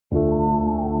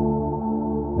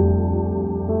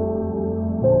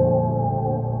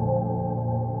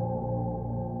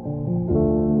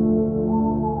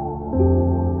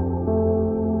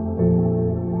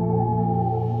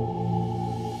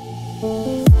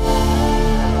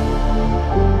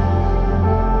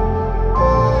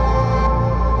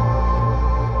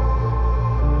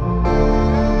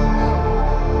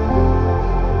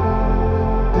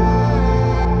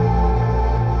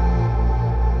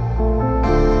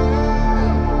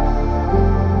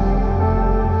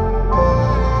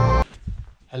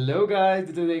Hello guys,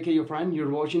 this is AK your friend, you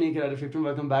are watching AK rider 15।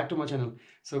 Welcome back to my channel.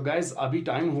 So guys, अभी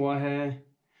time हुआ है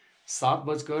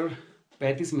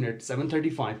 7:35,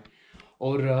 7:35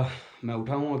 और मैं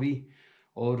उठा हूँ अभी।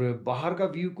 और बाहर का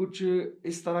व्यू कुछ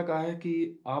इस तरह का है कि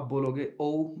आप बोलोगे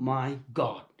ओ माय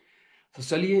गॉड। तो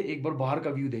चलिए एक बार बाहर का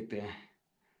व्यू देखते हैं।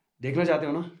 देखना चाहते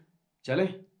हो ना? चले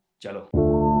चलो।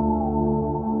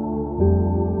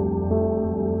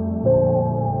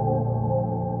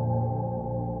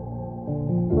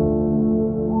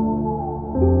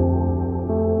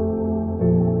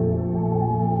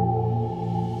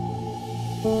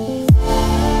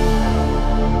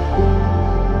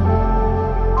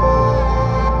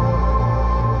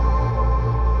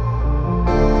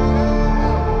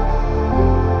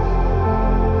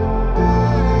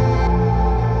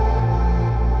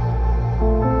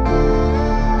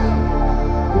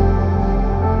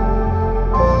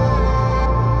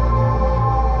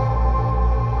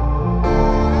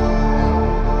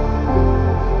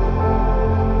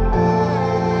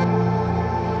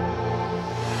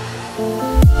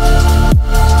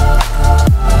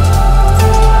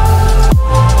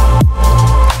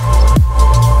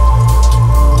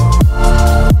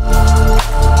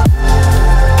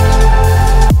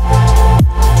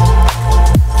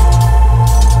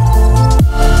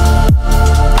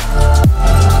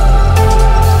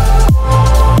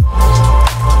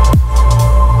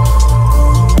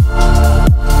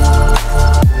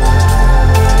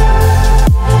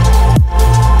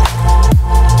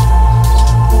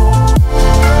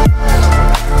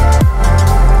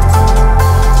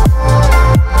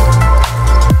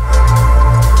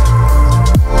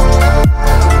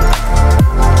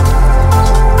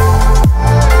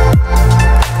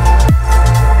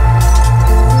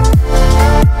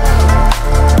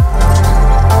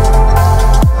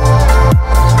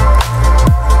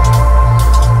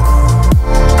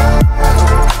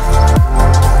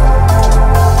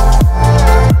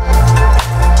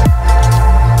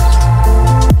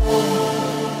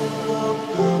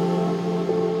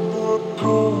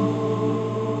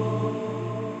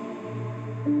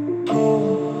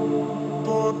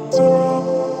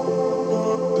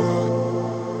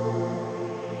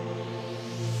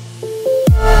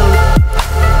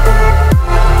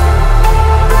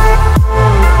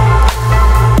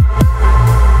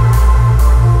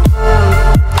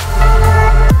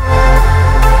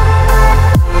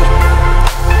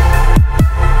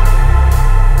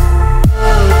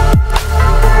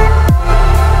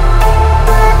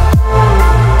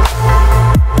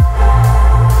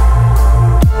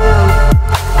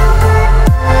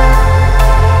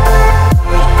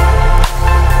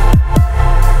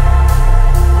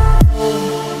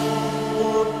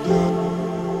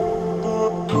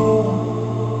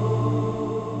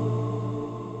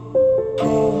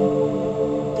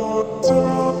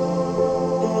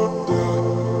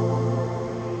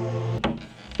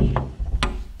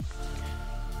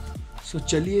 सो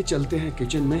चलिए चलते हैं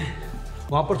किचन में।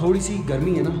 वहाँ पर थोड़ी सी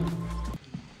गर्मी है ना।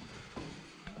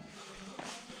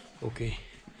 ओके,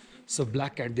 सो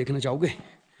ब्लैक कैट देखना चाहोगे?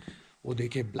 वो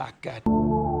देखिए ब्लैक कैट।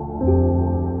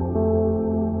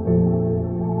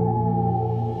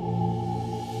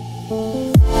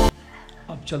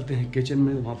 अब चलते हैं किचन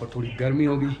में, वहाँ पर थोड़ी गर्मी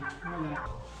होगी।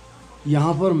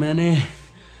 यहाँ पर मैंने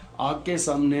आग के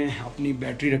सामने अपनी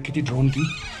बैटरी रखी थी ड्रोन की,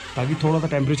 ताकि थोड़ा सा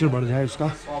टेम्परेचर बढ़ जाए उसका।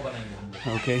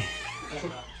 ओके,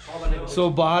 सो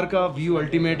बाहर का व्यू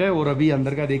अल्टीमेट है। और अभी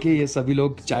अंदर का देखिए, ये सभी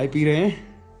लोग चाय पी रहे हैं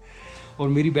और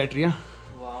मेरी बैटरियाँ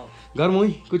गर्म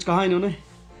हुई। कुछ कहा इन्होंने,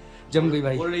 जम गई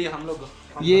भाई। बोल रही है हम लोग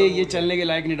ये चलने के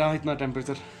लायक नहीं रहा इतना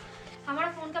टेम्परेचर।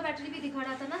 हमारा फोन का बैटरी भी दिखा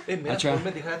रहा था ना। अच्छा, फोन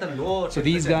में दिखा रहा था लो। सो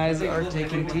these guys are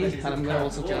taking tea and I am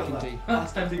also taking tea.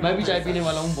 मैं भी चाय पीने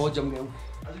वाला हूँ, बहुत जम गया हूँ।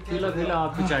 पी लो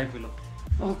आप भी चाय पी लो।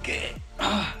 ओके,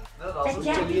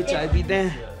 चलिए चाय पीते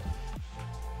हैं।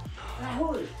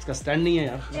 इसका स्टैंड नहीं है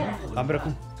यार, कहाँ पे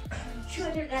रखूं?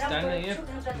 स्टैंड नहीं है।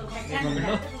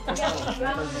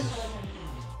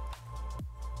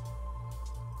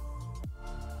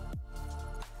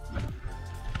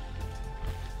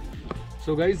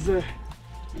 सो गाइज,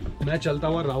 मैं चलता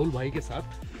हुआ राहुल भाई के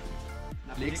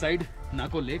साथ लेक साइड,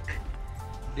 नाको लेक।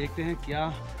 देखते हैं क्या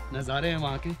नज़ारे हैं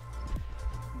वहाँ के।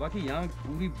 बाकी यहाँ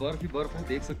पूरी बर्फ ही बर्फ है,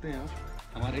 देख सकते हैं यहाँ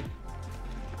हमारे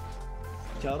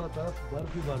चारों तरफ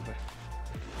बर्फ ही बर्फ है।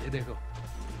 ये देखो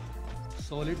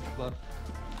सॉलिड बर्फ।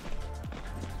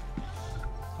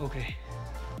 ओके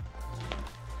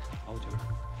आओ चलो।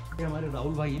 ये हमारे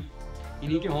राहुल भाई हैं,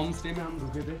 इन्हीं के होम स्टे में हम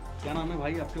रुके थे। क्या नाम है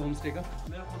भाई आपके होम स्टे का?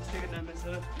 मेरा होम स्टे का नाम है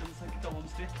sir नमसकीता home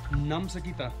stay.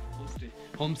 नमसकीता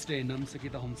home stay,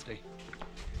 नमसकीता home stay.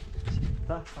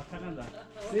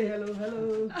 से हेलो हेलो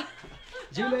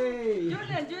जुले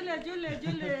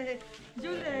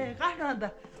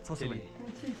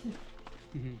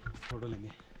फोटो लेंगे।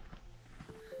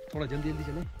 थोड़ा जल्दी जल्दी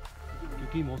चलें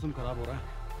क्योंकि मौसम ख़राब हो रहा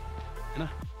है ना।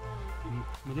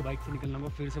 मुझे बाइक से निकलना होगा,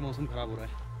 फिर से मौसम ख़राब हो रहा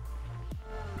है।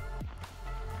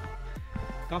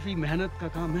 काफ़ी मेहनत का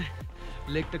काम है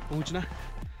लेक तक पहुंचना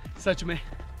सच में,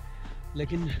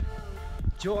 लेकिन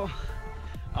जो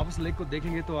आप उस लेक को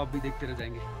देखेंगे तो आप भी देखते रह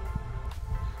जाएंगे।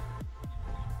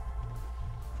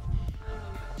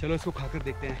 चलो इसको खाकर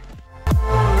देखते हैं।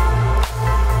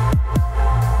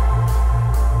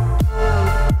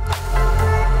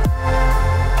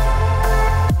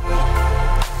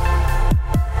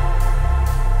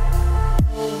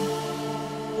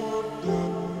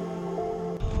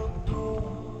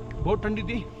 बहुत ठंडी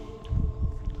थी,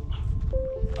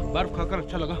 बर्फ खाकर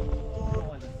अच्छा लगा।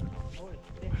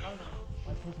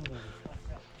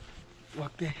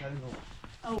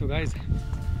 तो गाइस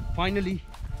फाइनली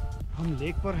हम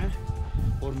लेक पर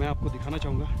हैं और मैं आपको दिखाना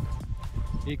चाहूँगा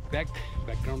एक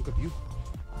बैकग्राउंड का व्यू।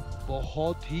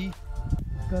 बहुत ही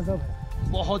गजब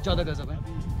है, बहुत ज़्यादा गजब है।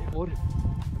 और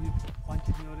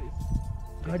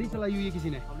गाड़ी चलाई हुई है किसी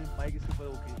ने, हमने बाइक इसके ऊपर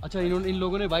ओके। अच्छा इन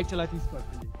लोगों ने बाइक चलाई थी इस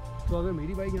पर। तो अगर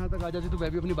मेरी बाइक यहाँ तक आ जाती तो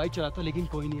मैं भी अपनी बाइक चलाता, लेकिन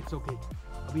कोई नहीं, इट्स ओके।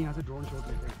 अभी यहाँ से ड्रोन शॉट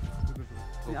लेते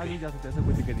हैं। आगे जा सकते हैं, ऐसा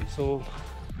कोई दिक्कत नहीं। सो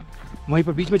वहीं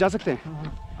पर बीच में जा सकते हैं।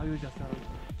 हाँ आगे जा सकते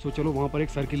हैं। सो चलो वहाँ पर एक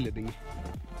सर्किल ले देंगे,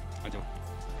 आ जाओ।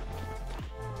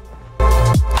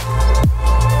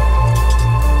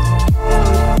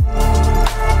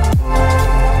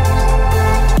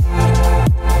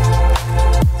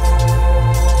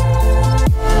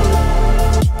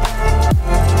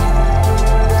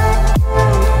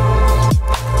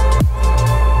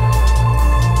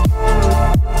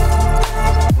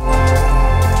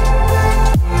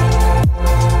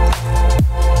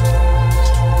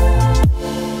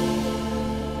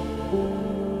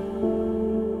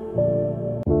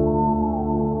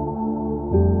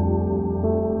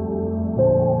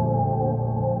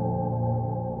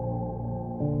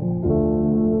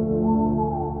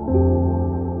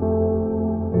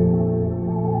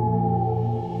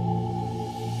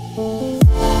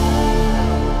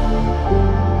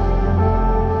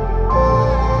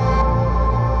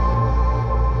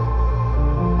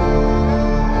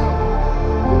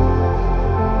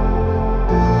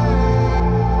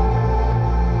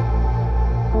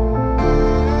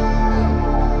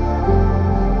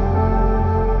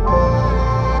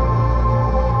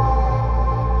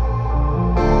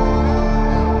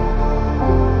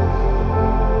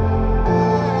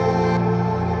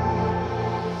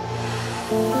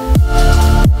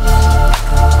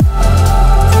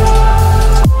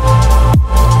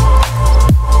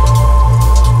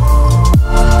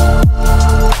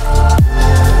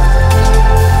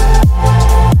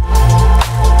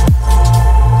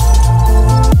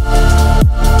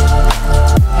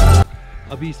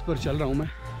 अभी इस पर चल रहा हूँ मैं,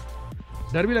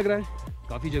 डर भी लग रहा है,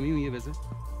 काफ़ी जमी हुई है वैसे।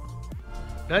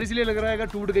 डर इसलिए लग रहा है अगर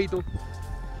टूट गई तो।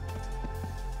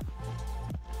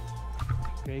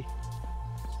 ओके,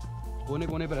 कोने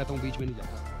कोने पे रहता हूँ, बीच में नहीं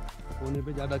जाता। कोने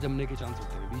पे ज़्यादा जमने के चांस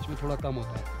होते हैं, बीच में थोड़ा कम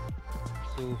होता है।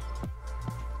 सो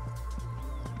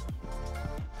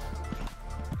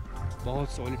बहुत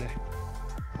सॉलिड है,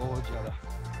 बहुत ज़्यादा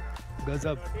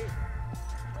गजब।